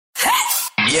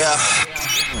Yeah.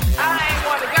 I ain't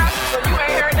one to gossip, so you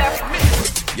ain't heard that from me.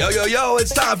 Yo,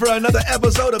 it's time for another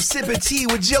episode of Sippin' Tea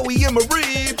with Joey and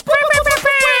Marie.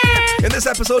 And this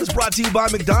episode is brought to you by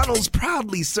McDonald's,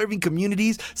 proudly serving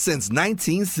communities since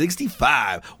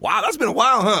 1965. Wow, that's been a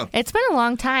while, huh? It's been a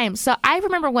long time. So I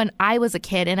remember when I was a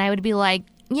kid and I would be like,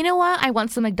 you know what? I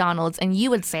want some McDonald's. And you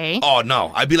would say, Oh,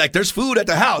 no. I'd be like, there's food at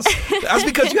the house. That's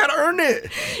because you got to earn it.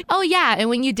 oh, yeah. And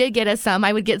when you did get us some,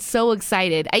 I would get so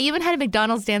excited. I even had a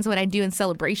McDonald's dance when I do in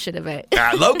celebration of it.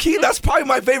 Low key, that's probably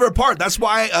my favorite part. That's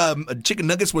why chicken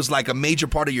nuggets was like a major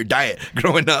part of your diet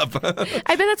growing up. I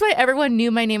bet that's why everyone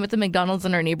knew my name at the McDonald's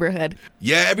in our neighborhood.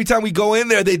 Yeah, every time we go in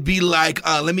there, they'd be like,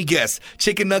 let me guess,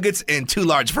 chicken nuggets and 2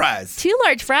 large fries. 2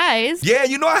 large fries. Yeah,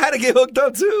 you know I had to get hooked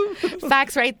up too.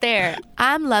 Facts right there.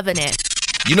 I'm loving it.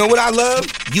 You know what I love?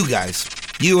 You guys.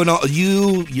 You and all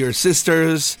your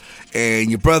sisters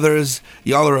and your brothers,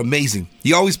 y'all are amazing.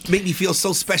 You always make me feel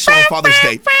so special on Father's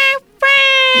Day. I'm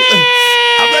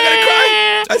not gonna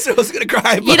cry. I said I was gonna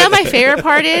cry. You know, my favorite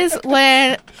part is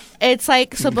when it's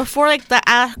like, so before like the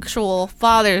actual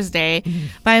Father's Day,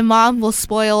 my mom will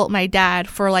spoil my dad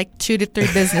for like 2 to 3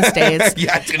 business days.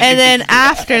 Yeah, and then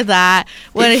after that,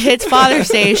 when it hits Father's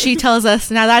Day, she tells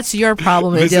us, now that's your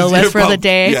problem to This deal is with your for the problem.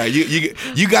 day. Yeah,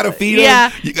 you gotta feed him.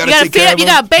 Yeah, You gotta take feed care him, of you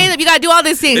him. gotta bathe him, you gotta do all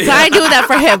these things. So I ain't doing that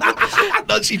for him.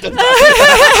 No, she does not.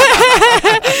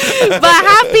 But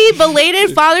happy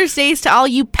belated Father's Days to all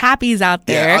you pappies out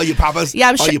there. Yeah, all you papas. Yeah,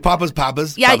 I'm all sure- you papas.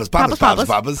 Yeah,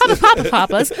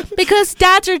 Papas. Because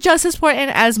dads are just as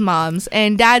important as moms,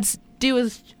 and dads do a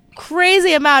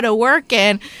crazy amount of work,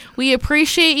 and we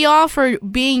appreciate y'all for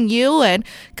being you and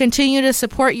continue to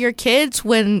support your kids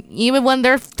even when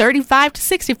they're 35 to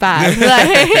 65.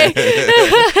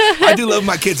 I do love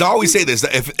my kids. I always say this: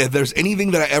 that if there's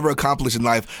anything that I ever accomplished in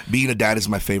life, being a dad is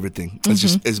my favorite thing.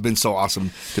 It's been so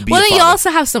awesome to be. Well, a then you father. also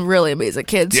have some really amazing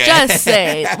kids. Yeah. Just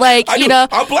say, like, I you do. know,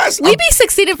 I'm blessed. we be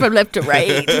succeeding from left to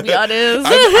right, to be honest.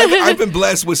 I've been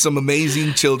blessed with some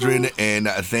amazing children, and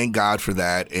thank God for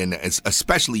that, and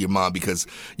especially your mom, because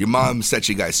your mom set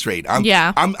you guys straight.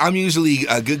 I'm usually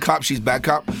a good cop. She's bad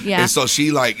cop. Yeah. And so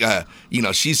she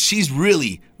she's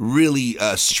really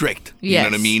strict. You know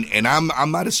what I Yes. mean? And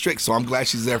I'm not as strict, so I'm glad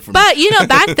she's there for me. But, you know,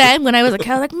 back then when I was a kid,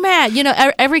 I was like, man, you know,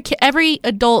 every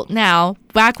adult now,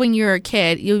 back when you were a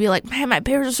kid, you'd be like, man, my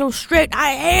parents are so strict.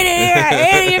 I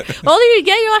hate it. The older you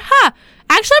get, you're like, huh.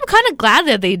 Actually, I'm kind of glad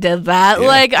that they did that. Yeah.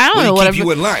 Like, I don't know what keep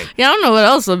you in line. Yeah, I don't know what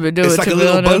else I've been doing. It's like to a be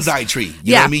little honest. bonsai tree.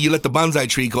 You know what I mean? You let the bonsai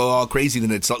tree go all crazy,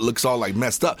 then it looks all like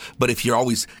messed up. But if you're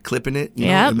always clipping it, you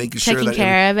know, and making sure taking that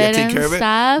care of it take and care of it,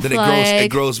 stuff, then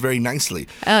it grows very nicely.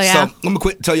 Oh, yeah. So I'm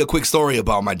gonna tell you a quick story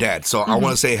about my dad. So I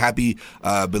want to say happy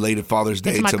belated Father's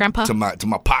Day To my grandpa. to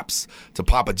my pops, to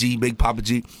Papa G, Big Papa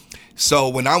G. So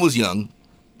when I was young,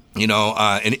 you know,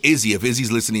 and Izzy, if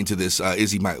Izzy's listening to this,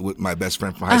 Izzy, my best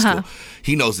friend from high school,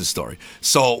 he knows this story.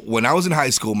 So when I was in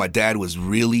high school, my dad was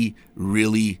really,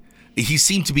 he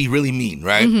seemed to be really mean,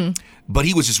 right? But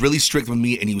he was just really strict with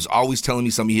me, and he was always telling me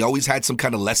something. He always had some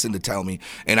kind of lesson to tell me,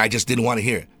 and I just didn't want to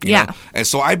hear it. You know? And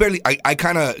so I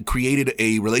kind of created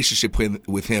a relationship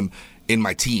with him in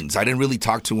my teens. I didn't really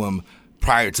talk to him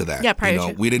prior to that. Yeah, prior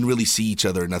to. We didn't really see each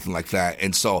other or nothing like that.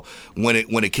 And so when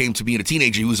it came to being a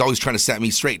teenager, he was always trying to set me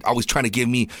straight, always trying to give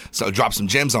me drop some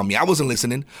gems on me. I wasn't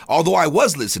listening. Although I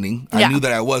was listening, I knew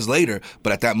that I was later,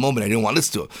 but at that moment I didn't want to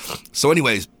listen to it. So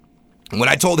anyways, when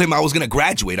I told him I was going to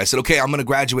graduate, I said, okay, I'm going to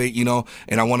graduate, you know,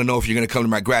 and I want to know if you're going to come to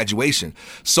my graduation.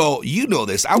 So you know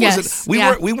this.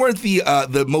 We weren't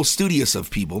the most studious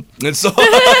of people. And so,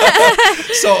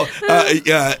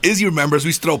 Izzy remembers we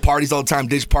used to throw parties all the time,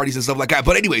 ditch parties and stuff like that.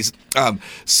 But anyways,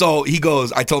 so he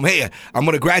goes, I told him, hey, I'm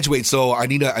going to graduate. So I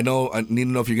need to know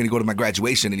if you're going to go to my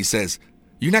graduation. And he says,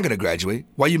 you're not going to graduate.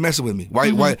 Why are you messing with me? Why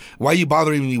are you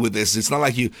bothering me with this? It's not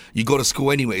like you go to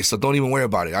school anyway, so don't even worry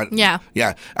about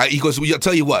it. He goes, well, I'll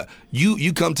tell you what.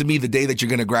 You come to me the day that you're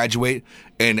going to graduate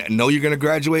and know you're going to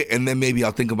graduate, and then maybe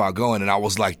I'll think about going. And I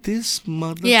was like, this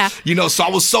mother. Yeah. You know, so I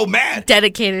was so mad.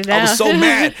 Dedicated now. I was so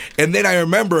mad. And then I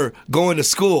remember going to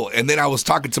school, and then I was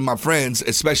talking to my friends,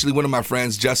 especially one of my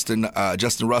friends, Justin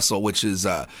Russell, which is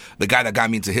the guy that got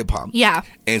me into hip-hop. Yeah.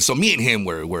 And so me and him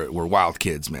were wild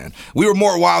kids, man. We were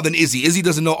more wild than Izzy. Izzy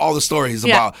doesn't know all the stories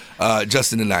about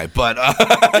Justin and I. But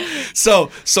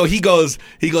so he goes,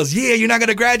 yeah, you're not going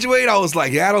to graduate? I was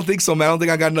like, yeah, I don't think so, man. I don't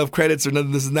think I got enough credits or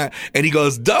nothing, this and that. And he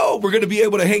goes, dope, we're going to be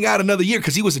able to hang out another year,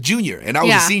 because he was a junior and I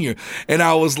was a senior. And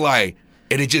I was like,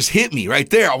 And it just hit me right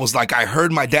there. I was like, I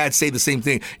heard my dad say the same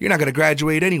thing. You're not going to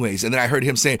graduate anyways. And then I heard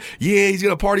him saying, yeah, he's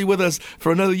going to party with us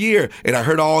for another year. And I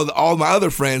heard all my other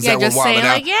friends that were wilding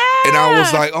out. Like, yeah. And I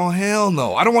was like, oh, hell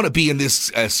no. I don't want to be in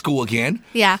this school again.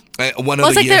 Yeah. One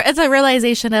other year. It's a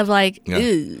realization of like, yeah.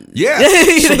 Ew. Yeah.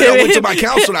 So then I went to my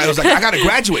counselor and I was like, I got to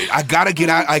graduate. I got to get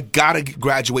out. I got to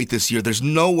graduate this year. There's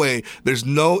no way. There's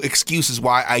no excuses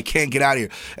why I can't get out of here.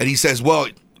 And he says, well,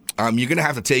 you're going to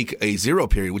have to take a 0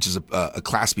 period, which is a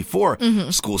class before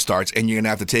school starts, and you're going to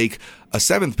have to take a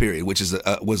 7th period, which is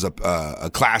a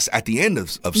class at the end of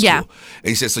school. Yeah. And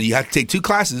he says, so you have to take 2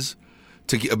 classes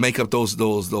to make up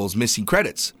those missing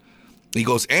credits. He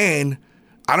goes, and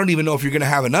I don't even know if you're going to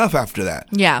have enough after that.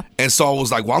 Yeah. And so I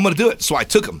was like, well, I'm going to do it. So I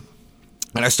took them,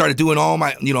 and I started doing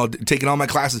taking all my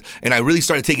classes, and I really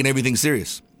started taking everything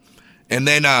serious. And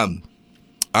then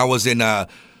I was in it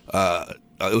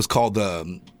was called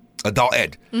adult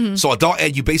ed. So adult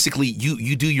ed, you basically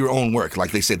you do your own work.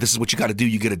 Like they said, this is what you got to do.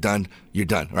 You get it done. You're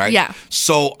done, right? Yeah.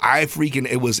 So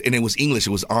it was English. It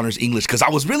was honors English because I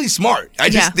was really smart. I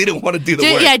just didn't want to do the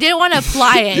work. Yeah, I didn't want to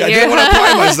apply it. Yeah, I didn't want to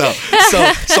apply myself.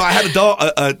 So I had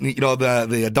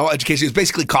the adult education is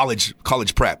basically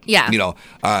college prep. Yeah.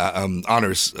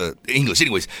 Honors English.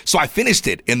 Anyways, so I finished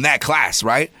it in that class,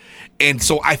 right? And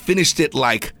so I finished it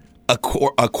like a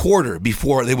quarter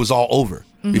before it was all over.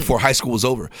 Before high school was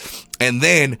over. And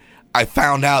then I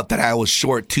found out that I was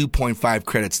short 2.5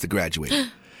 credits to graduate.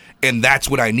 And that's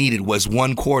what I needed was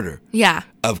 1 quarter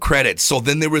of credits. So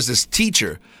then there was this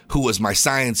teacher who was my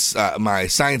science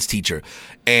teacher.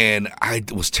 And I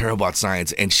was terrible at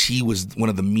science. And she was one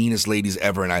of the meanest ladies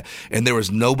ever. And there was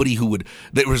nobody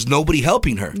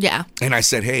helping her. Yeah. And I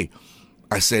said, hey,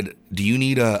 do you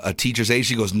need a teacher's aide?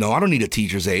 She goes, no, I don't need a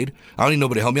teacher's aide. I don't need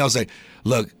nobody to help me. I was like,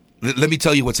 look, let me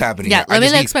tell you what's happening. Yeah, let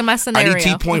me explain my scenario. I need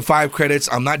 2.5 credits.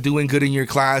 I'm not doing good in your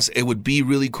class. It would be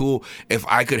really cool if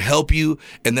I could help you,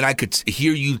 and then I could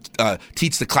hear you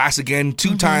teach the class again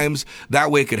 2 times.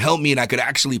 That way it could help me, and I could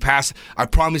actually pass. I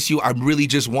promise you, I really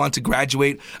just want to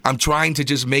graduate. I'm trying to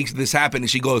just make this happen. And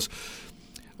she goes,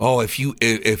 oh, if you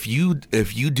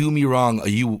do me wrong,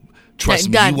 trust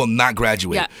me, you will not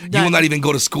graduate. Yeah, you will not even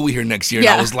go to school here next year. And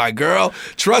I was like, girl,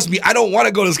 trust me, I don't want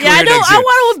to go to school here next year. I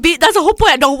want to be. That's the whole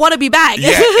point. I don't want to be back.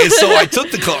 Yeah, and so I took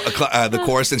the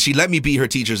course, and she let me be her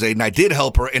teacher's aide, and I did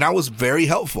help her, and I was very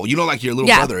helpful. Like your little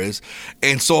brother is.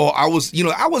 And so I was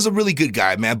a really good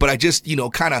guy, man. But I just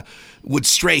kind of would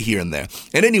stray here and there.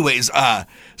 And anyways,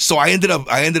 so I ended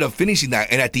up finishing that,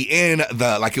 and at the end,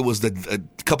 it was the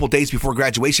couple days before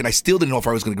graduation, I still didn't know if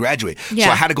I was going to graduate. Yeah.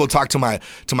 So I had to go talk to my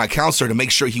counselor to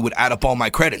make sure he would add up all my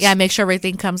credits. Yeah, make sure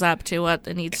everything comes up to what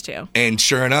it needs to. And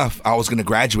sure enough, I was going to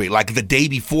graduate. Like the day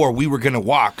before, we were going to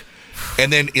walk.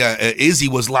 And then Izzy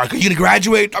was like, are you going to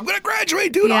graduate? I'm going to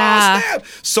graduate, dude. Yeah. Oh, snap.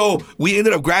 So we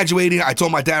ended up graduating. I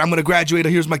told my dad, I'm going to graduate.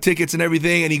 Here's my tickets and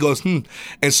everything. And he goes, And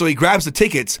so he grabs the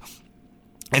tickets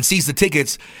and sees the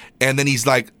tickets, and then he's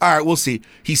like, all right, we'll see.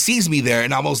 He sees me there,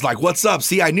 and I was like, what's up?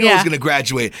 See, I knew I was going to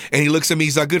graduate. And he looks at me,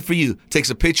 he's like, good for you. Takes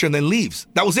a picture and then leaves.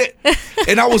 That was it.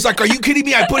 And I was like, are you kidding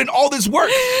me? I put in all this work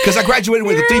because I graduated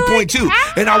with a 3.2.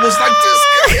 And I was like, this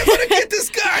guy, I'm going to get this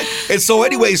guy. And so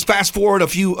anyways, fast forward a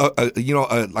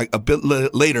bit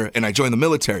later, and I joined the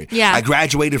military. Yeah. I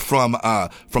graduated from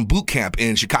boot camp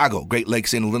in Chicago, Great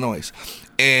Lakes in Illinois.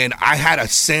 And I had to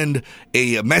send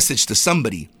a message to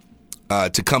somebody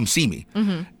to come see me.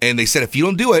 And they said, if you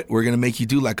don't do it, we're going to make you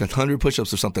do like 100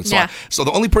 push-ups or something. So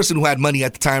the only person who had money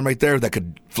at the time right there that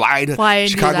could fly to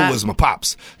Chicago was my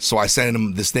pops. So I sent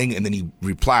him this thing, and then he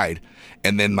replied.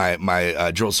 And then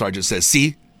my drill sergeant says,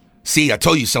 see, I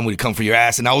told you someone would come for your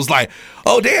ass. And I was like,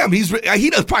 oh, damn, he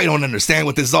probably don't understand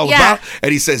what this is all about.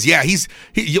 And he says, yeah,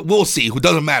 we'll see. It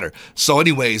doesn't matter. So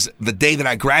anyways, the day that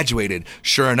I graduated,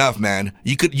 sure enough, man,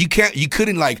 you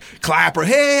couldn't like clap or,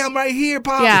 hey, I'm right here,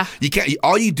 Pop. Yeah. You can't.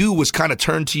 All you do was kind of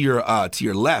turn to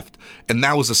your left. And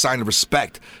that was a sign of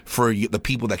respect for the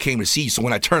people that came to see you. So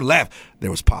when I turned left, there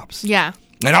was Pops. Yeah.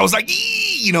 And I was like,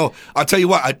 I'll tell you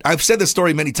what, I've said this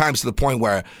story many times to the point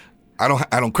where I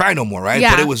don't cry no more, right?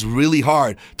 Yeah. But it was really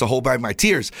hard to hold back my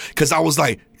tears because I was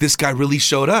like, this guy really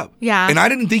showed up. Yeah. And I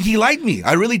didn't think he liked me.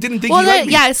 I really didn't think he liked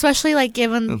me. Yeah, especially like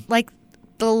given like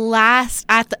the last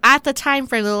at the time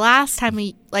frame, the last time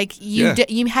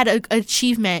you had an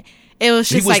achievement. It was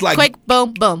just like quick,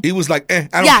 boom, boom. He was like, I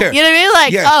don't care. You know what I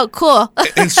mean? Like, oh, cool.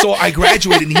 And so I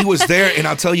graduated, and he was there, and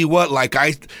I'll tell you what, like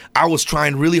I was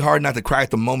trying really hard not to cry at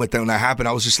the moment that when that happened.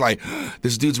 I was just like,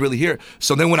 this dude's really here.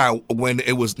 So then when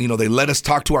it was, they let us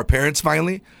talk to our parents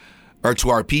finally. or to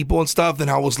our people and stuff, then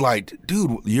I was like,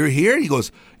 dude, you're here? He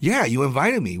goes, yeah, you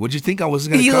invited me. What'd you think I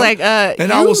wasn't going to He's come? like,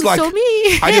 and I was like, so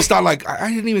me. I just thought like, I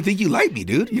didn't even think you liked me,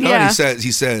 dude. You know, Yeah. and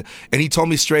he said, and he told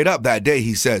me straight up that day,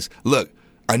 he says, look,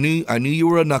 I knew you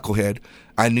were a knucklehead.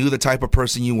 I knew the type of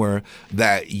person you were,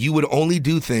 that you would only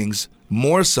do things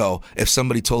more so if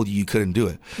somebody told you couldn't do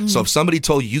it. So if somebody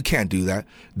told you can't do that,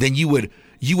 then you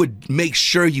would make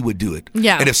sure you would do it.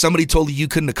 Yeah. And if somebody told you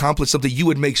couldn't accomplish something, you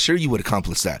would make sure you would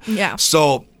accomplish that. Yeah.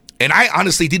 So, and I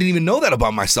honestly didn't even know that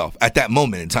about myself at that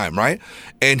moment in time, right?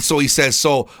 And so he says,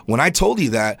 so when I told you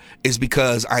that, is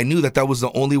because I knew that was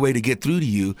the only way to get through to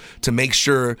you, to make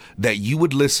sure that you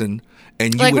would listen.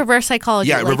 And you Like would, reverse psychology.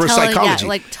 Yeah, like reverse telling, psychology. Yeah,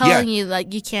 like telling you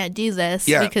like you can't do this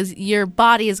because your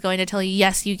body is going to tell you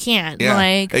yes you can. Yeah,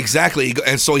 Like exactly.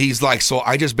 And so he's like, so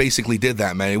I just basically did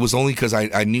that, man. It was only because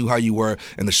I knew how you were.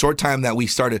 In the short time that we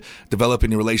started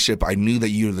developing a relationship, I knew that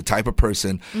you're the type of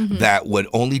person that would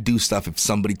only do stuff if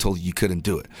somebody told you couldn't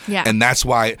do it. Yeah. And that's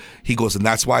why he goes, and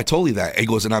that's why I told you that. He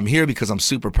goes, and I'm here because I'm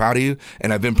super proud of you,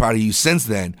 and I've been proud of you since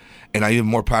then. And I'm even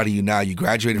more proud of you now. You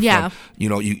graduated from,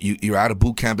 you're out of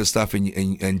boot camp and stuff,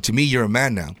 and to me, you're a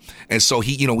man now. And so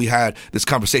we had this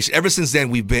conversation. Ever since then,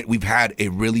 we've had a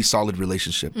really solid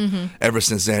relationship. Ever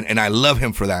since then, and I love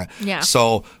him for that. Yeah.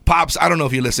 So, Pops, I don't know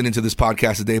if you're listening to this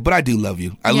podcast today, but I do love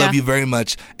you. I love you very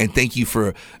much, and thank you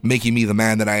for making me the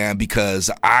man that I am,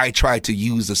 because I try to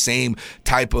use the same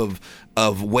type of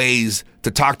ways to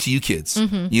talk to you kids,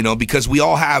 because we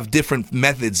all have different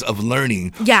methods of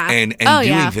learning and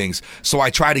doing things. So I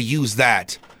try to use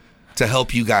that to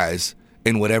help you guys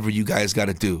in whatever you guys got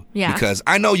to do. Yeah. Because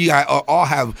I know you guys all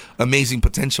have amazing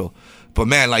potential. But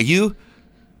man, like you,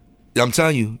 I'm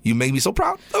telling you, you made me so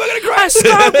proud. I'm gonna cry.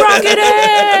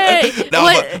 Skyrocketed.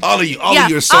 But all of you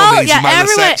are so amazing. Yeah, My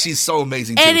everyone, Lisette, she's so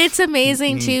amazing too. And it's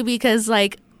amazing too, because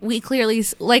like we clearly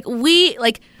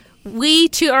we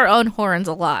toot our own horns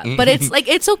a lot, but it's like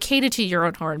it's okay to toot your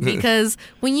own horn, because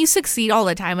when you succeed all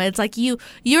the time, it's like you're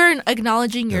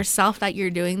acknowledging yourself that you're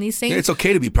doing these things. Yeah, it's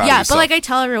okay to be proud of yourself. But like I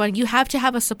tell everyone, you have to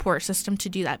have a support system to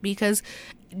do that, because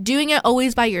doing it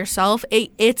always by yourself,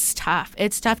 it's tough.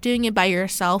 It's tough doing it by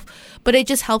yourself, but it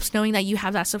just helps knowing that you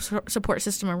have that support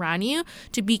system around you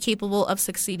to be capable of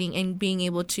succeeding and being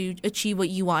able to achieve what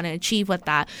you want to achieve with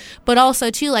that. But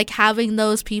also too, like having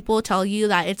those people tell you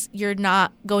that you're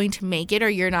not going to make it or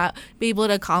you're not be able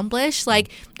to accomplish,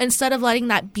 like instead of letting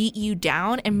that beat you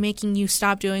down and making you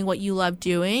stop doing what you love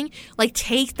doing, like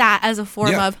take that as a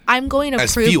form of, I'm going to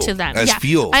prove to them.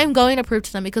 Fuel. I'm going to prove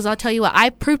to them, because I'll tell you what, I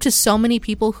proved to so many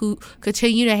people who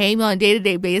continue to hate me on a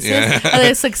day-to-day basis of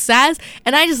their success,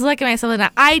 and I just look at myself and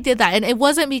I did that, and it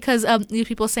wasn't because of these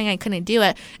people saying I couldn't do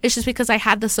it. It's just because I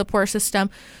had the support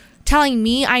system telling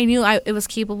me I knew it was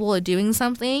capable of doing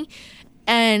something.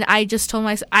 And I just told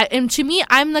myself, and to me,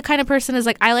 I'm the kind of person is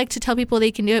like, I like to tell people they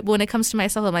can do it, but when it comes to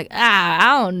myself, I'm like,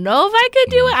 I don't know if I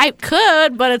could do it. I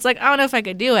could, but it's like, I don't know if I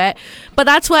could do it. But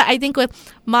that's what I think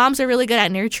with moms are really good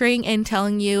at nurturing and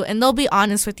telling you, and they'll be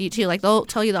honest with you too. Like they'll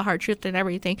tell you the hard truth and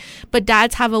everything. But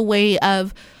dads have a way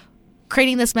of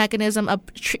creating this mechanism of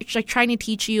like trying to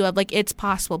teach you of like, it's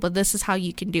possible, but this is how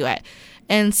you can do it.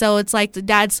 And so it's like the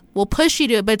dads will push you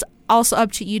to it, but it's also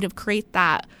up to you to create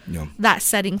that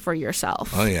setting for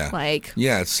yourself. Oh yeah,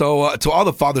 yeah. So to all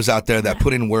the fathers out there that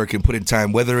put in work and put in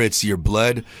time, whether it's your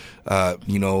blood,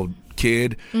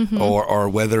 kid, or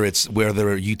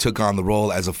whether you took on the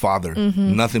role as a father,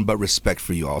 nothing but respect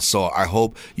for you all. So I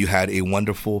hope you had a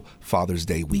wonderful Father's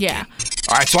Day weekend. Yeah.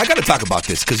 All right, so I got to talk about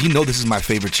this, because this is my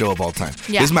favorite show of all time.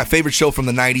 Yeah. This is my favorite show from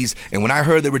the 90s, and when I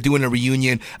heard they were doing a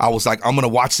reunion, I was like, I'm going to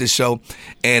watch this show,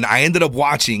 and I ended up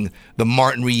watching the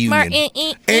Martin reunion. Martin.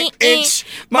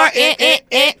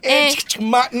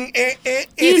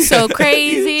 You so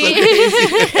crazy.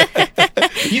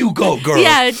 You go, girl.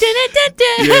 Yeah.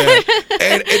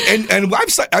 And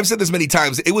I've said this many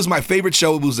times. It was my favorite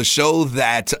show. It was a show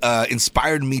that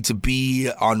inspired me to be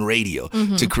on radio,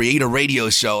 to create a radio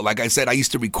show. Like I said, I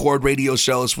used to record radio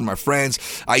shows for my friends.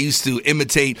 I used to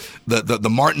imitate the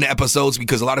Martin episodes,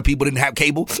 because a lot of people didn't have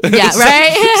cable. Yeah,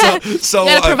 right? So you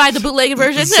gotta provide the bootleg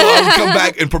version. So I would come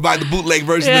back and provide the bootleg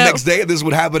version the next day. This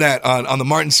would happen on the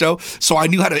Martin show. So I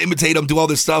knew how to imitate them, do all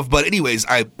this stuff. But anyways,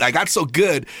 I got so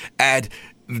good at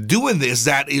doing this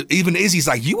that even Izzy's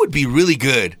like, you would be really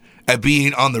good at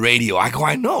being on the radio. I go,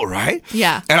 I know, right?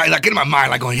 Yeah. And I like in my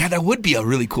mind, like going, yeah, that would be a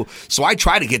really cool. So I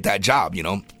try to get that job,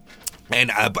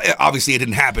 And obviously, it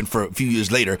didn't happen for a few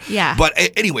years later. Yeah. But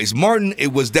anyways, Martin,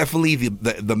 it was definitely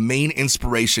the main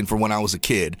inspiration for when I was a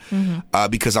kid,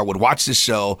 because I would watch this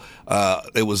show.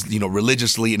 It was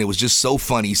religiously, and it was just so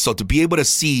funny. So to be able to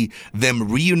see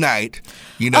them reunite,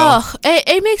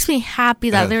 it makes me happy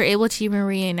that they're able to even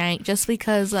reunite just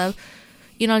because of.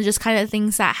 Just kind of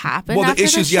things that happen. Well, after the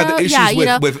issues, the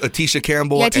show. with Tisha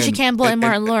Campbell. Yeah, Tisha Campbell and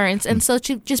Martin Lawrence. And so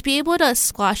to just be able to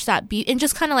squash that beat and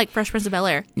just kind of like Fresh Prince of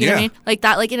Bel-Air. You know what I mean? Like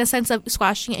that, like in a sense of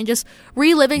squashing it and just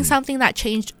reliving something that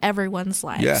changed everyone's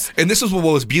lives. Yeah. And this is what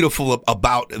was beautiful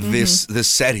about this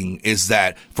setting is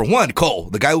that, for one, Cole,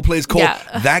 the guy who plays Cole,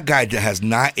 that guy has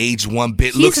not aged one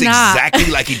bit. Looks exactly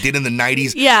like he did in the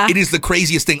 90s. Yeah. It is the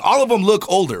craziest thing. All of them look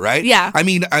older, right? Yeah. I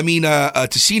mean,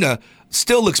 Tashina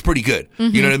still looks pretty good.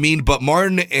 You know what I mean? But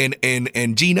Martin and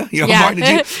Gina, Martin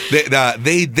and Gina,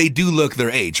 they do look their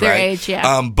age, right? Their age,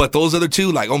 yeah. But those other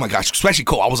two, like, oh my gosh, especially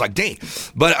Cole, I was like, dang.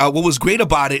 But what was great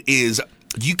about it is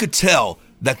you could tell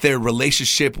that their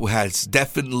relationship has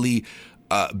definitely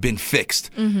been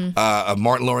fixed.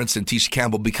 Martin Lawrence and Tisha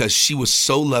Campbell, because she was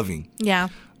so loving. Yeah.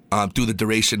 Through the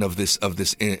duration of this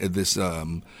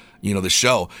the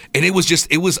show. And it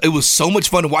was so much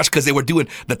fun to watch because they were doing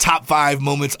the top 5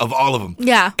 moments of all of them.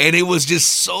 Yeah. And it was just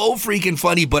so freaking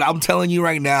funny. But I'm telling you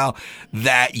right now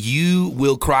that you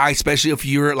will cry, especially if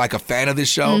you're like a fan of this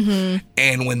show.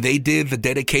 And when they did the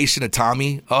dedication of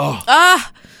Tommy, man,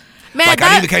 like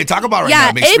I can't talk about it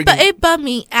right now. It bummed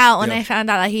me out when I found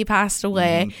out that he passed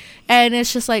away. And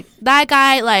it's just like that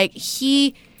guy, like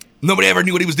nobody ever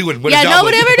knew what he was doing. Nobody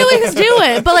ever knew what he was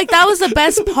doing. But, like, that was the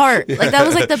best part. Like, that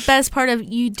was, like, the best part of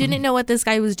you didn't know what this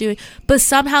guy was doing. But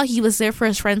somehow he was there for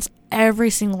his friends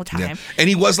every single time. Yeah. And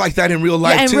he was like that in real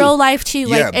life, too. In real life, too.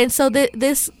 Like, Yeah. And so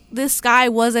this guy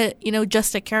wasn't,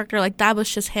 just a character. Like, that was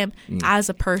just him as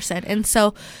a person. And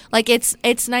so, like,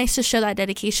 it's nice to show that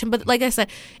dedication. But like I said,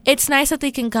 it's nice that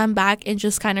they can come back and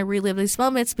just kind of relive these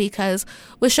moments, because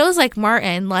with shows like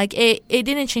Martin, like, it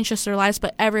didn't change just their lives,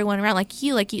 but everyone around. Like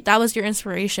you, that was your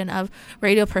inspiration of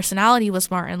radio personality, was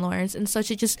Martin Lawrence. And so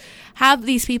to just have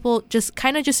these people just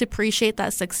kind of just appreciate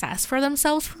that success for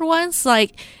themselves for once,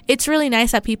 like, it's really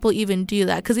nice that people even do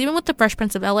that. Because even with the Fresh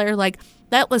Prince of Bel-Air, like,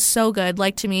 that was so good,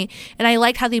 like, to me. And I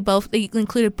liked how they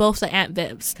included both the Aunt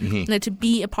Vivs to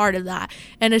be a part of that.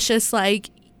 And it's just like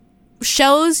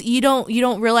shows you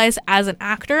don't realize as an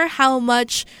actor how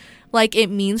much like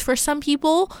it means for some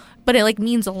people, but it like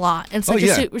means a lot. And so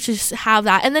just have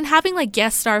that, and then having like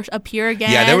guest stars appear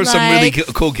again. Yeah, there were some really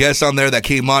cool guests on there that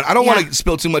came on. I don't want to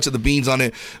spill too much of the beans on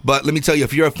it, but let me tell you,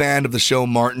 if you're a fan of the show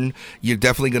Martin, you're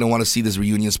definitely going to want to see this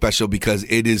reunion special, because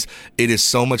it is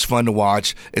so much fun to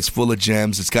watch. It's full of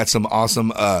gems. It's got some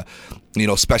awesome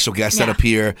special guests that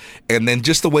appear, and then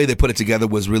just the way they put it together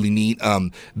was really neat.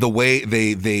 The way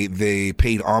they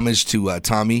paid homage to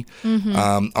Tommy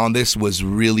on this was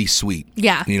really sweet.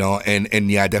 Yeah,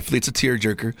 and yeah, definitely it's a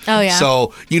tearjerker. Oh yeah.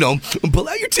 So pull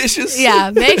out your tissues.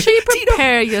 Yeah, make sure you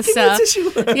prepare yourself.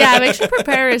 Yeah, make sure you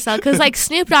prepare yourself, because like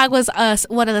Snoop Dogg was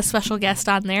one of the special guests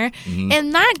on there,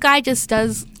 and that guy just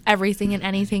does everything and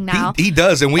anything now. He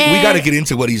does, and we got to get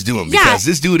into what he's doing, because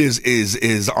this dude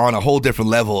is on a whole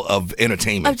different level of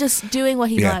entertainment, of just doing what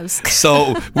he loves.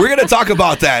 So we're gonna talk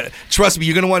about that. Trust me,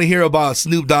 you're gonna want to hear about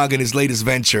Snoop Dogg and his latest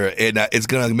venture, and it's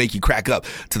gonna make you crack up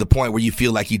to the point where you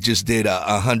feel like you just did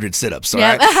 100 sit-ups. All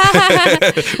right,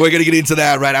 we're gonna get into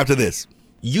that right after this.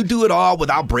 You do it all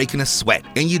without breaking a sweat,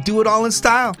 and you do it all in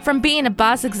style. From being a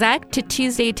boss exec to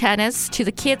Tuesday tennis to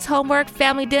the kids' homework,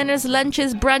 family dinners,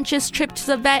 lunches, brunches, trip to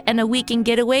the vet, and a weekend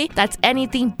getaway, that's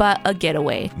anything but a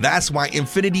getaway. That's why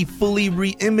Infiniti fully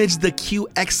re-imaged the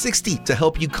QX60 to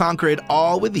help you conquer it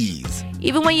all with ease.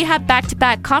 Even when you have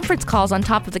back-to-back conference calls on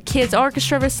top of the kids'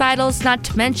 orchestra recitals, not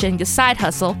to mention your side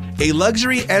hustle. A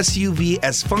luxury SUV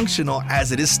as functional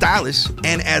as it is stylish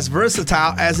and as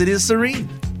versatile as it is serene.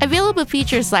 Available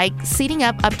features like seating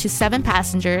up to 7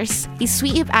 passengers, a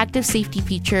suite of active safety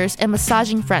features, and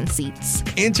massaging front seats.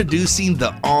 Introducing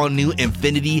the all-new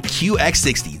Infiniti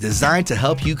QX60, designed to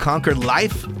help you conquer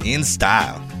life in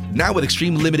style. Now with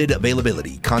extreme limited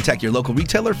availability. Contact your local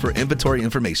retailer for inventory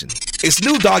information. It's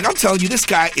Snoop Dogg. I'm telling you, this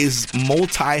guy is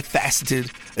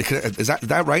multifaceted. Is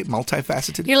that right?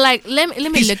 Multifaceted? You're like, let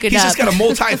me look it up. He's just got a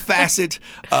multifaceted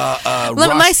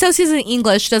my associates in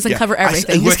English doesn't cover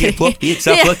everything. I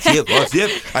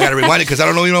got to rewind it because I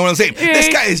don't know what I'm saying. This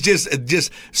guy is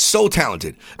just so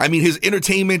talented. I mean, his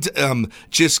entertainment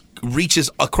just reaches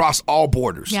across all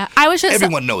borders. Yeah,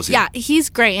 everyone knows him. Yeah, he's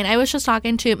great. And I was just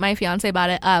talking to my fiance about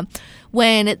it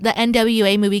when the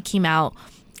NWA movie came out,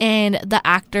 and the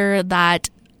actor that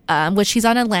which he's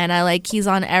on Atlanta, like he's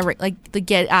on every, like the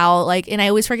Get Out, like, and I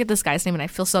always forget this guy's name and I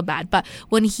feel so bad, but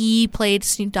when he played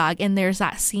Snoop Dogg and there's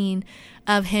that scene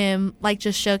of him like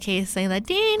just showcasing that,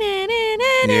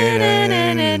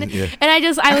 and I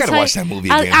gotta watch that movie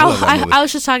again. I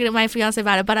was just talking to my fiance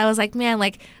about it, but I was like, man,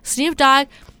 like Snoop Dogg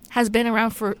has been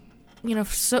around for, you know,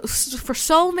 for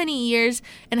so many years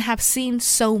and have seen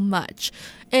so much.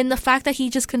 And the fact that he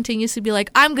just continues to be like,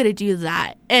 I'm going to do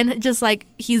that. And just like,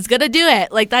 he's going to do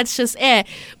it. Like, that's just it.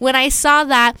 When I saw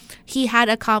that he had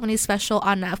a comedy special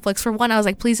on Netflix, for one, I was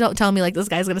like, please don't tell me like this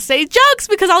guy's going to say jokes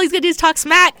because all he's going to do is talk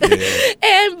smack. Yeah.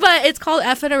 But it's called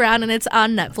F It Around and it's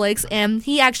on Netflix. And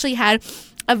he actually had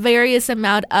a various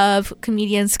amount of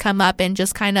comedians come up and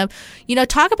just kind of, you know,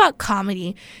 talk about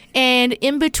comedy. And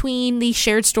in between, they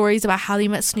shared stories about how they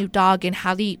met Snoop Dogg and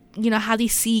how they, you know, how they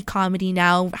see comedy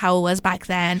now, how it was back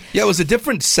then. Yeah, it was a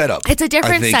different setup. It's a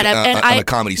different setup. And on a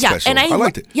comedy special. And I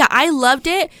liked it. Yeah, I loved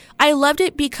it. I loved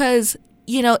it because,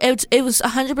 you know, it was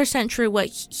 100% true what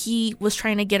he was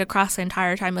trying to get across the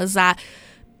entire time, is that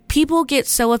people get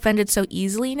so offended so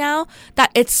easily now that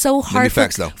it's so hard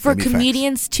for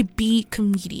comedians to be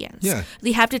comedians. Yeah.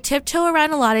 They have to tiptoe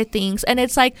around a lot of things. And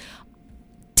it's like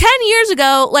 10 years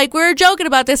ago, like we were joking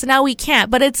about this and now we can't.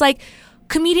 But it's like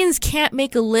comedians can't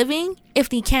make a living if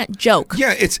they can't joke.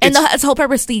 Yeah, that's the whole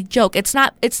purpose of the joke. It's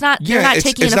not you're not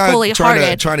taking it fully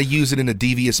hearted. Trying to use it in a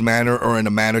devious manner or in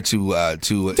a manner to incite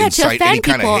to offend any people.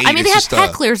 kind of hate. I mean, they have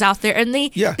hecklers out there, and they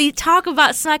talk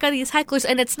about smack on these hecklers,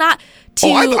 and it's not to.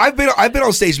 Oh, I've been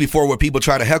on stage before where people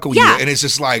try to heckle you, and it's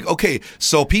just like, okay,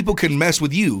 so people can mess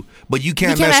with you, but you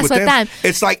can't mess with them.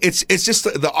 It's like it's just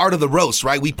the art of the roast,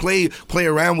 right? We play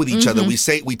around with each other.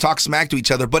 We talk smack to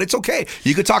each other, but it's okay.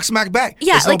 You can talk smack back.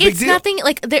 Yeah, it's no big deal. Nothing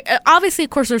like obviously,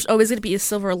 of course, there's always going to be a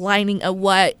silver lining of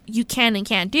what you can and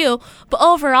can't do, but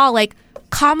overall, like,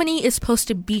 comedy is supposed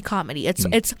to be comedy. It's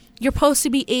you're supposed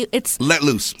to be let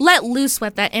loose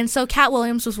with that. And so Cat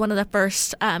Williams was one of the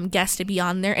first guests to be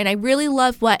on there, and I really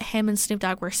loved what him and Snoop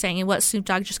Dogg were saying, and what Snoop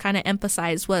Dogg just kind of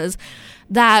emphasized was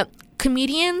that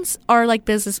comedians are like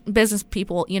business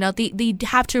people. You know, they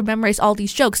have to memorize all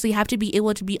these jokes. They have to be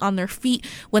able to be on their feet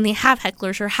when they have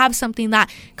hecklers or have something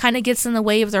that kind of gets in the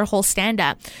way of their whole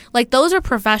stand-up. Like, those are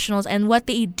professionals, and what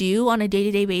they do on a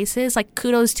day-to-day basis, like,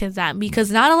 kudos to them, because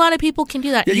not a lot of people can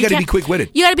do that. Yeah, you got to be quick-witted.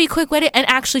 You got to be quick-witted and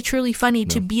actually truly funny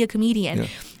to be a comedian. Yeah.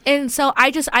 And so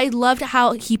I loved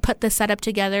how he put the setup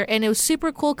together, and it was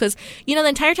super cool because, you know, the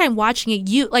entire time watching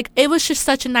it, it was just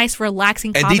such a nice,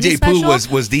 relaxing comedy and DJ special. Pooh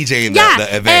was DJing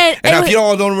the event. And if you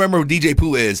all don't remember who DJ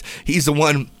Pooh is, he's the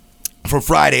one for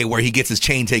Friday where he gets his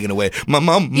chain taken away. My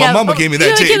mama gave me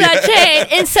that chain.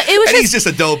 And so it was he's just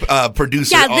a dope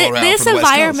producer all around. This from the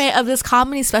West environment Coast. of this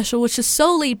comedy special was just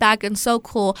so laid back and so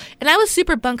cool. And I was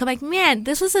super bummed. I'm like, man,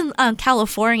 this was in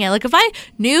California. Like, if I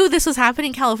knew this was happening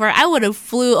in California, I would have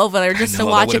flew over there just to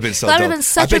watch it. That would have been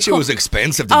such I bet you it was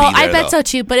expensive to be there. I bet so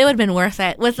too, but it would have been worth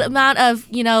it. With the amount of,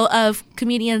 you know, of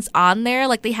comedians on there,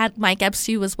 like they had Mike Epps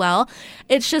too as well.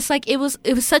 It's just like it was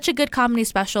such a good comedy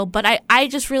special, but I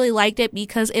just really liked it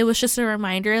because it was just a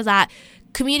reminder that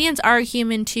comedians are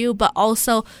human too, but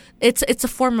also it's a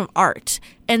form of art,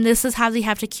 and this is how they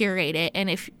have to curate it.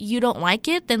 And if you don't like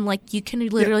it, then like you can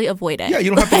literally avoid it. Yeah, you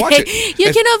don't have to watch it.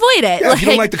 You can avoid it. Yeah, if you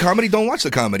don't like the comedy, don't watch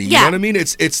the comedy. You know what I mean?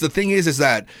 It's the thing is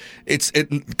that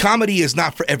comedy is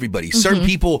not for everybody. Certain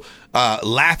people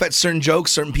laugh at certain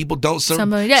jokes. Certain people don't.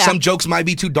 Some jokes might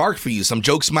be too dark for you. Some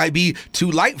jokes might be too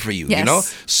light for you. Yes. You know.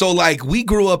 So like we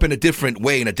grew up in a different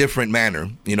way, in a different manner.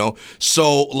 You know.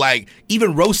 So like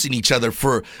even roasting each other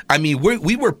for. I mean,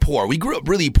 we were poor. We grew up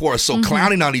really poor. So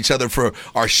clowning on each other for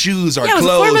our shoes, our clothes. It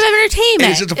was a form of entertainment.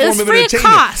 And it's just a form of free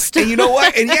entertainment. Of cost. And you know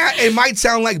what? And yeah, it might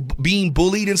sound like being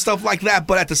bullied and stuff like that,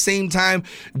 but at the same time,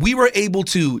 we were able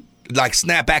to like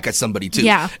snap back at somebody too.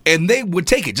 Yeah. And they would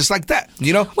take it just like that,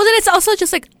 you know? Well, then it's also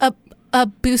just like a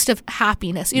boost of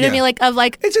happiness. You know what I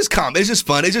mean? It's just calm. It's just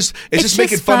fun. It's just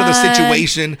making fun of the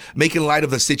situation, making light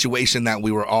of the situation that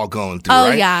we were all going through,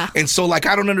 right? Yeah. And so like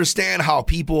I don't understand how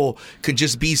people could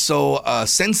just be so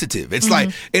sensitive. It's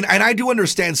like and I do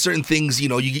understand certain things, you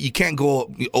know, you can't go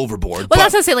overboard. Well,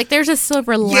 that's what I say, like there's a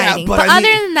silver lining. But I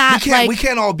mean, other than that, we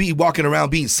can't all be walking around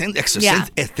being extra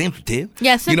sensitive.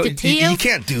 Yeah, sensitive. You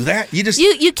can't do that. You just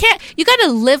you can't. You got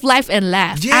to live life and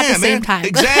laugh at the same time.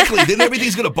 Exactly. Then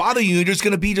everything's gonna bother you. You're just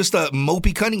going to be just a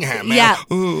mopey Cunningham, man. Yeah.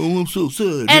 Oh, I'm so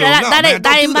sad. And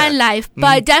that ain't my life. But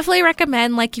I definitely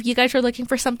recommend, like, if you guys are looking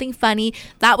for something funny,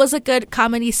 that was a good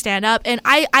comedy stand-up. And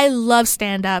I love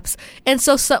stand-ups. And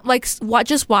so like,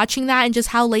 just watching that and just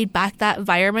how laid back that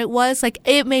environment was, like,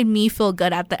 it made me feel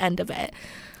good at the end of it.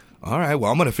 All right.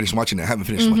 Well, I'm gonna finish watching it. I haven't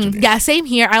finished watching it. Yeah, same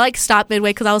here. I like stopped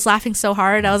midway because I was laughing so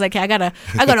hard. I was like, hey, I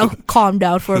gotta calm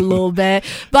down for a little bit.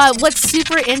 But what's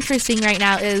super interesting right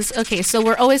now is, okay, so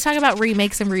we're always talking about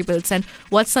remakes and reboots and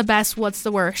what's the best, what's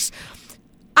the worst.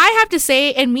 I have to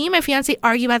say, and me and my fiance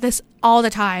argue about this all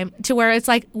the time, to where it's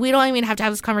like we don't even have to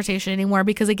have this conversation anymore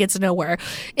because it gets nowhere.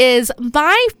 Is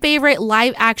my favorite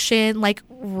live action like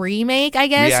remake, I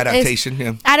guess,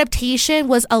 adaptation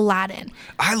was Aladdin.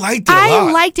 I liked it a lot.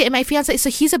 I liked it, and my fiance, so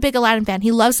he's a big Aladdin fan.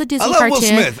 He loves the Disney cartoon. Will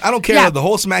Smith. I don't care the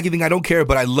whole smacky thing. I don't care,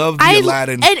 but I love the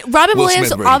Aladdin. And Robin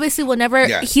Williams obviously will never.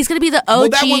 Yeah. He's going to be the OG. Well,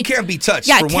 that one can't be touched.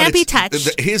 Yeah, can't be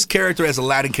touched. His character as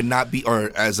Aladdin cannot be,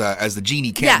 or as the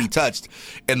genie can't be touched.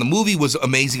 And the movie was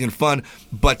amazing and fun,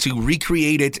 but to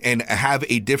recreate it and have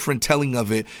a different telling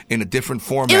of it in a different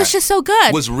format, it was just so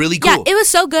good. Was really cool. Yeah, it was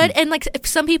so good, and like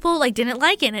some people like didn't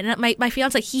like it, and my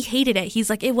fiance, like, he hated it. He's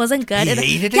like, it wasn't good.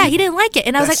 He hated it? Yeah, he didn't like it,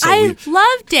 and I was like, I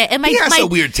loved it. And he has a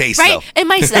weird taste, right? Though. And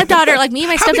my stepdaughter, like me and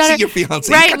my stepdaughter, your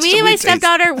fiance? Right? Me and my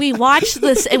stepdaughter, we watched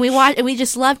this and we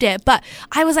just loved it. But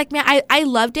I was like, man, I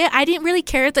loved it. I didn't really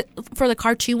care for the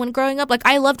cartoon when growing up. Like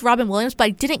I loved Robin Williams, but I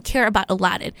didn't care about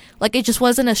Aladdin. Like it just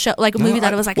wasn't a show, like a movie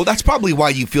that I was like. Well, that's probably why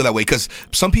you feel that way, because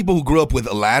some people who grew up with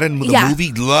Aladdin, the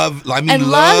movie, love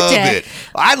it.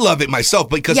 I love it myself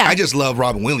because I just love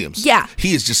Robin Williams. Yeah.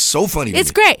 He is just so funny.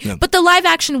 It's great. Yeah. But the live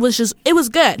action was it was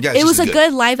good. Yeah, it was a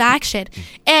good live action.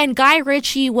 And Guy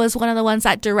Ritchie was one of the ones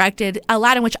that directed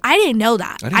Aladdin, which I didn't know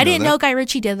that. I didn't know Guy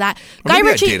Ritchie did that. Guy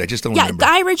Ritchie, I did. I just don't remember.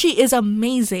 Guy Ritchie is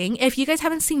amazing. If you guys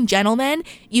haven't seen Gentleman,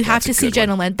 you have to see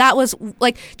Gentleman. That was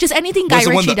like just anything Guy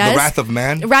Ritchie does. The Wrath of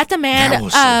Man? Wrath of Man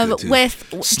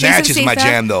with Snatch Jason is my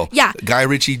jam, though. Yeah. Guy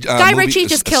Ritchie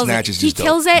just kills it. He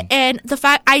kills it, and the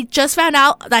fact I just found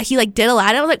out that he like did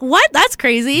Aladdin, I was like, what? That's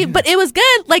crazy. Yeah. But it was good.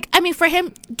 Like, I mean, for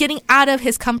him getting out of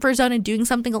his comfort zone and doing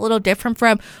something a little different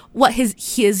from what his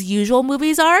usual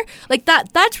movies are, like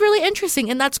that's really interesting,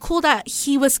 and that's cool that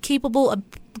he was capable of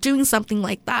doing something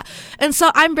like that. And so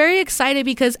I'm very excited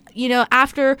because, you know,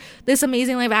 after this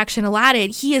amazing live action Aladdin,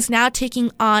 he is now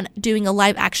taking on doing a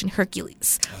live action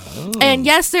Hercules. Oh. And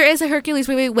yes, there is a Hercules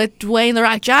movie with Dwayne "The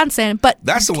Rock" Johnson, but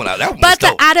that's the one. That one but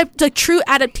the true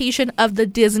adaptation of the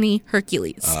Disney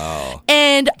Hercules. Oh.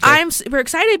 And I'm super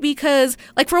excited because,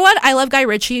 like, for one, I love Guy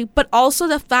Ritchie, but also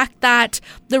the fact that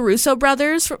the Russo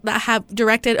brothers that have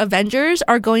directed Avengers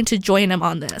are going to join him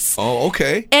on this. Oh,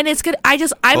 okay. And it's good. I'm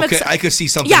excited. I could see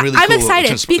something. Yeah, really I'm cool,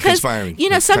 excited because, you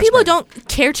know, some people don't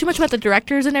care too much about the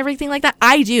directors and everything like that.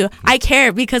 I do. I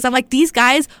care because I'm like, these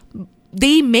guys,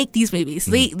 they make these movies.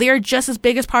 They are just as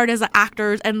big as part as the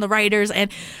actors and the writers and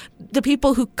the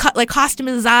people who cut like costume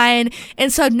design.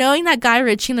 And so knowing that Guy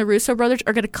Ritchie and the Russo brothers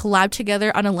are going to collab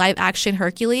together on a live action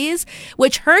Hercules,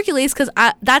 which Hercules, because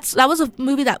that was a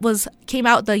movie that came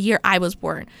out the year I was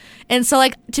born. And so,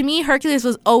 like, to me, Hercules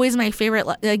was always my favorite,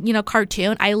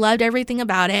 cartoon. I loved everything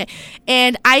about it.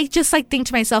 And I just, like, think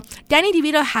to myself, Danny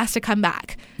DeVito has to come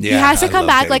back. Yeah, he has to come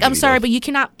back. Danny DeVito. I'm sorry, but you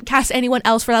cannot cast anyone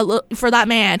else for that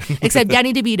man except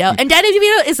Danny DeVito. And Danny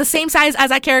DeVito is the same size as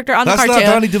that character on the cartoon. That's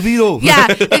not Danny DeVito. Yeah.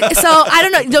 So, I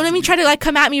don't know. Don't let me try to, like,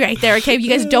 come at me right there, okay? You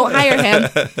guys don't hire him.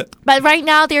 But right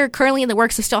now, they're currently in the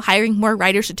works of still hiring more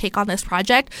writers to take on this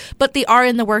project. But they are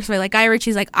in the works where, like, Guy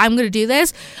Ritchie's like, I'm going to do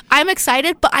this. I'm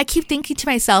excited, but I keep thinking to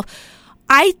myself,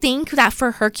 I think that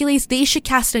for Hercules, they should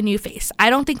cast a new face. I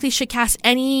don't think they should cast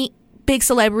any big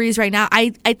celebrities right now.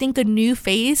 I think a new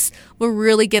face will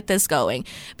really get this going.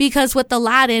 Because with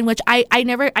Aladdin, which I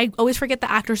always forget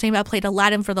the actor's name that played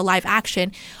Aladdin for the live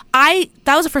action. That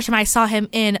was the first time I saw him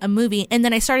in a movie. And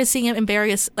then I started seeing him in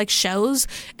various like shows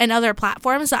and other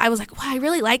platforms. So I was like, wow, I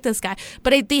really like this guy.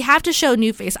 But they have to show a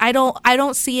new face. I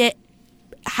don't see it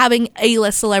having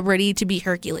A-list celebrity to be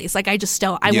Hercules. Like, I just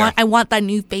don't. I want that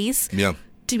new face. Yeah.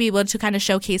 To be able to kind of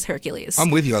showcase Hercules. I'm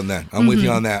with you on that. All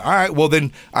right. Well,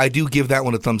 then I do give that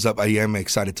one a thumbs up. I am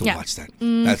excited to watch that.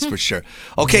 That's for sure.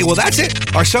 Okay. Well, that's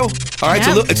it. Our show. All right.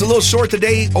 Yeah. It's a little short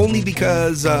today, only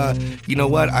because you know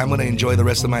what? I'm gonna enjoy the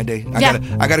rest of my day.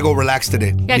 I gotta go relax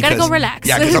today. Yeah, I gotta go relax.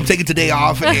 Yeah, because I'm taking today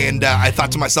off, and I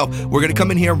thought to myself, we're gonna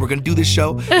come in here, and we're gonna do this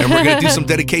show, and we're gonna do some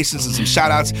dedications and some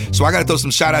shout outs. So I gotta throw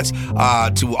some shout outs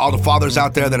to all the fathers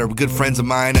out there that are good friends of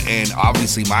mine, and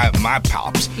obviously my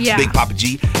pops, Big Papa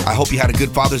G. I hope you had a good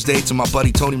Father's Day. To my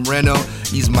buddy Tony Moreno,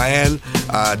 Ismael,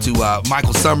 to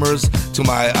Michael Summers, to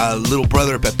my little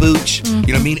brother Pepuch, you know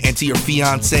what I mean? And to your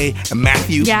fiance,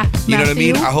 Matthew. Yeah, you know what I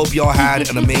mean? I hope y'all had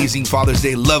an amazing Father's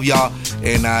Day. Love y'all,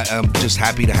 and I'm just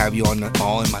happy to have you all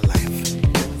in my life.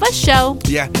 For sure.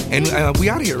 Yeah, and we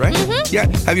out of here, right? Yeah,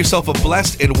 have yourself a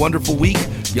blessed and wonderful week.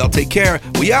 Y'all take care.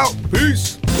 We out.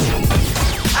 Peace.